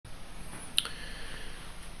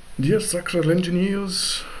Dear structural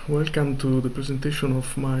engineers, welcome to the presentation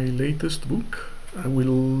of my latest book. I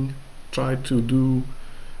will try to do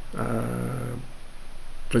a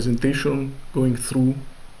presentation going through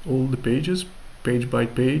all the pages, page by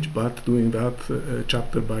page, but doing that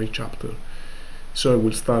chapter by chapter. So I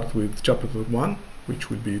will start with chapter 1, which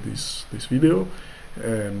will be this video,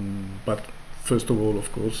 but first of all,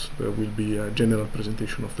 of course, there will be a general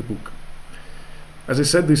presentation of the book. As I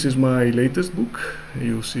said, this is my latest book.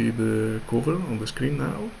 You see the cover on the screen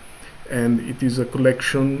now, and it is a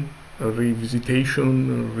collection, a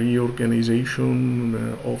revisitation, a reorganization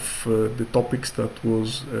of the topics that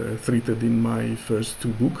was treated in my first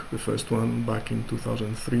two books, the first one back in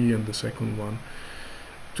 2003 and the second one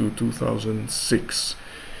to 2006.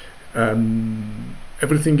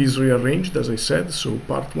 Everything is rearranged, as I said, so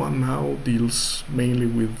part 1 now deals mainly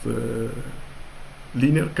with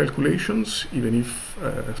linear calculations, even if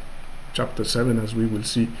chapter 7, as we will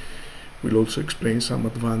see, will also explain some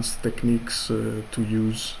advanced techniques to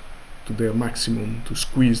use to their maximum, to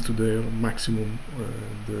squeeze to their maximum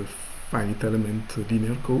the finite element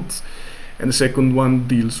linear codes. And the second one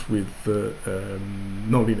deals with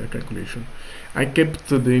nonlinear calculation. I kept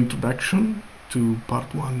the introduction to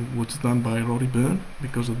part 1 was done by Rory Byrne,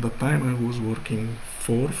 because at that time I was working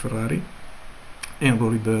for Ferrari, and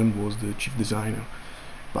Rory Byrne was the chief designer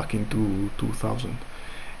back into 2000.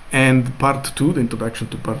 And part 2, the introduction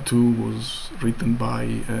to part 2, was written by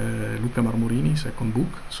Luca Marmorini, second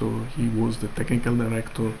book. So he was the technical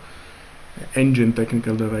director, engine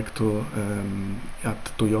technical director at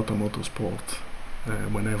Toyota Motorsport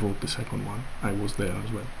when I wrote the second one. I was there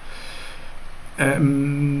as well.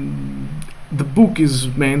 The book is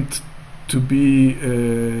meant to be,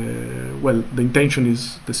 well, the intention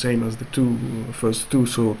is the same as the first two,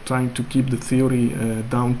 so trying to keep the theory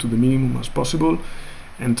down to the minimum as possible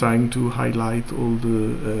and trying to highlight all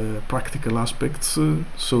the practical aspects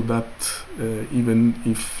so that even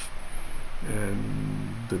if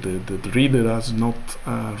the reader has not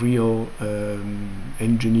a real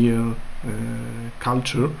engineer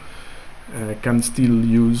culture, can still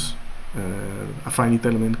use a finite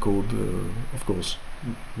element code, of course,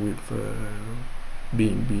 with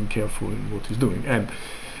being careful in what he's doing. And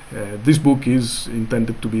this book is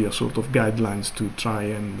intended to be a sort of guidelines to try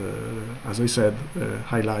and, as I said,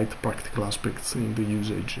 highlight practical aspects in the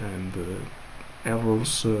usage and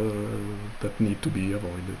errors that need to be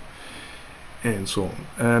avoided, and so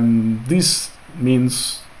on. This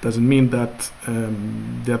doesn't mean that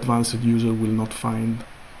the advanced user will not find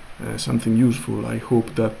something useful. I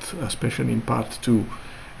hope that, especially in part 2,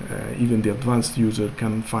 even the advanced user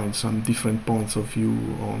can find some different points of view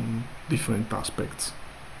on different aspects.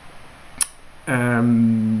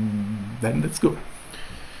 Then let's go.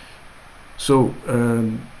 So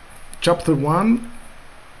chapter 1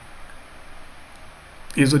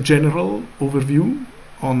 is a general overview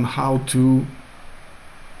on how to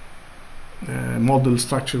model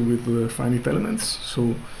structure with finite elements.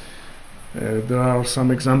 So there are some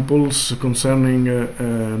examples concerning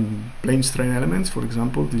plane strain elements. For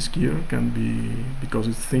example, this gear can be, because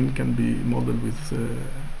it's thin, can be modeled with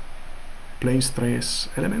plane stress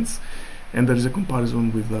elements, and there is a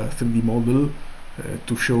comparison with a 3D model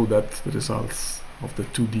to show that the results of the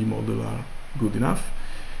 2D model are good enough.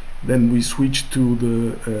 Then we switch to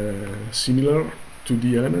the similar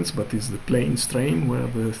 2D elements, but it's the plane strain, where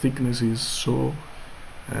the thickness is so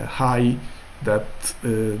high that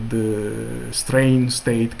the strain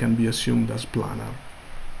state can be assumed as planar.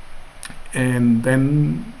 And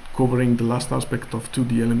then, covering the last aspect of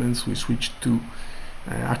 2D elements, we switch to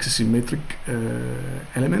axisymmetric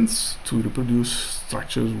elements to reproduce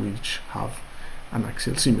structures which have an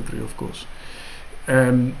axial symmetry, of course.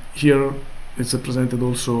 Here it's presented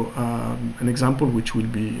also an example which will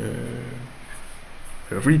be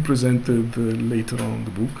represented later on in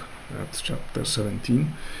the book at chapter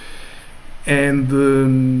 17.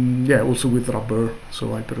 And yeah, also with rubber, so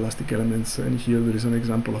hyperelastic elements. And here there is an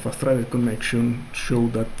example of a threaded connection to show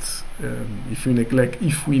that if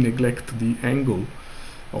we neglect the angle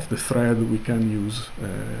of the thread, we can use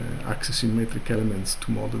axisymmetric elements to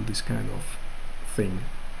model this kind of thing.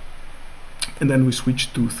 And then we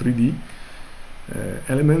switch to 3D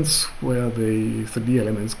elements, where the 3D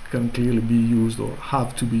elements can clearly be used or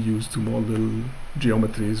have to be used to model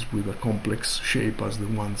geometries with a complex shape as the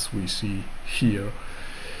ones we see here.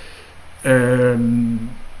 And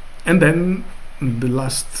then the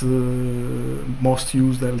last most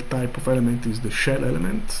used type of element is the shell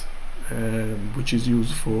element, which is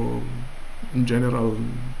used for, in general,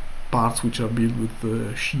 parts which are built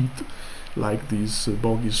with sheet, like these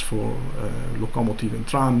bogies for locomotive and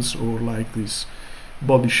trams, or like these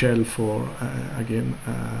body shell for again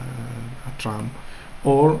a tram,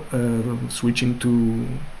 or switching to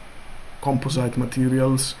composite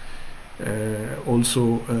materials.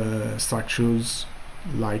 Also structures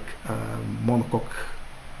like monocoque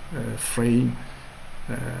frame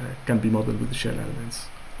can be modeled with the shell elements,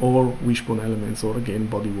 or wishbone elements, or again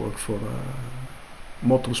bodywork for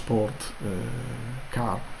motorsport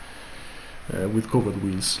car with covered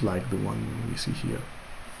wheels like the one we see here.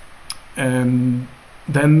 And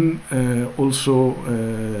then also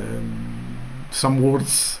some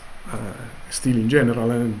words still in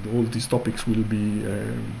general, and all these topics will be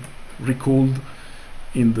recalled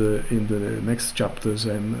in the next chapters,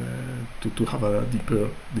 and to have a deeper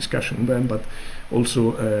discussion on them. But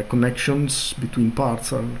also connections between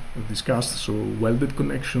parts are discussed, so welded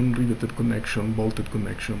connection, riveted connection, bolted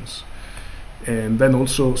connections. And then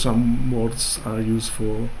also some words are used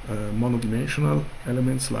for monodimensional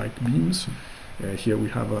elements like beams. Here we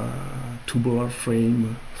have a tubular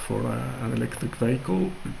frame for an electric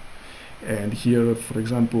vehicle. And here, for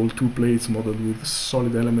example, two plates modeled with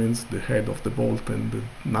solid elements. The head of the bolt and the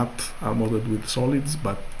nut are modeled with solids,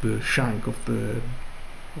 but the shank of the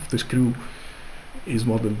screw is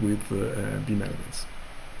modeled with beam elements.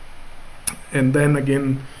 And then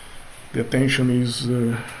again, the attention is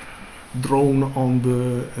drawn on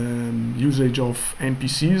the usage of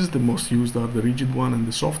MPCs. The most used are the rigid one and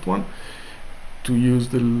the soft one. To use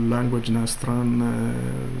the language Nastran,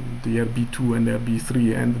 the RB2 and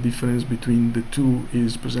RB3, and the difference between the two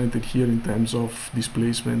is presented here in terms of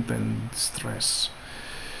displacement and stress.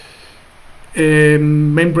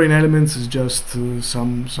 Membrane elements is just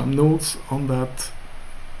some notes on that,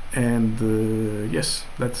 and yes,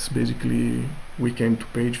 that's basically, we came to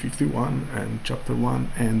page 51 and chapter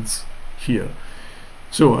 1 ends here.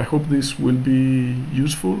 So I hope this will be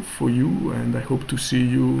useful for you, and I hope to see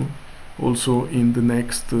you also in the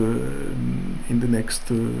next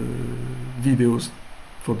videos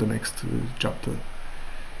for the next chapter.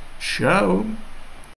 Ciao.